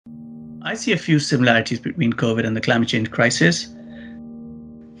I see a few similarities between COVID and the climate change crisis.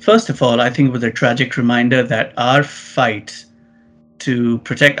 First of all, I think it was a tragic reminder that our fight to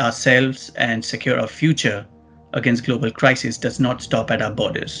protect ourselves and secure our future against global crisis does not stop at our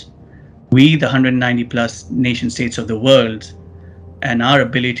borders. We, the 190 plus nation states of the world, and our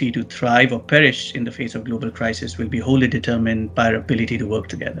ability to thrive or perish in the face of global crisis will be wholly determined by our ability to work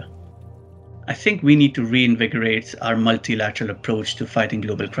together. I think we need to reinvigorate our multilateral approach to fighting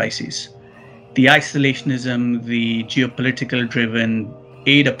global crises. The isolationism, the geopolitical driven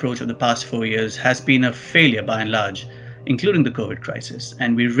aid approach of the past 4 years has been a failure by and large, including the COVID crisis,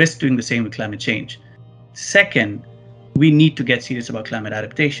 and we risk doing the same with climate change. Second, we need to get serious about climate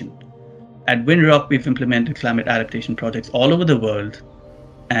adaptation. At Windrock, we've implemented climate adaptation projects all over the world,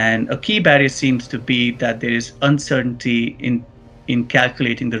 and a key barrier seems to be that there is uncertainty in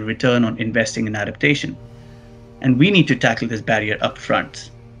calculating the return on investing in adaptation. And we need to tackle this barrier up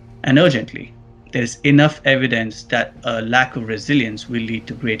front and urgently. There's enough evidence that a lack of resilience will lead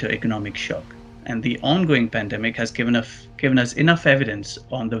to greater economic shock. And the ongoing pandemic has given us enough evidence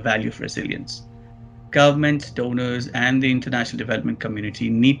on the value of resilience. Governments, donors, and the international development community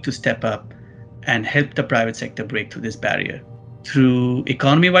need to step up and help the private sector break through this barrier. Through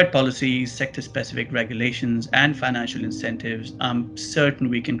economy-wide policies, sector-specific regulations, and financial incentives, I'm certain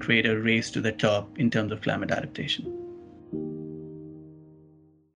we can create a race to the top in terms of climate adaptation.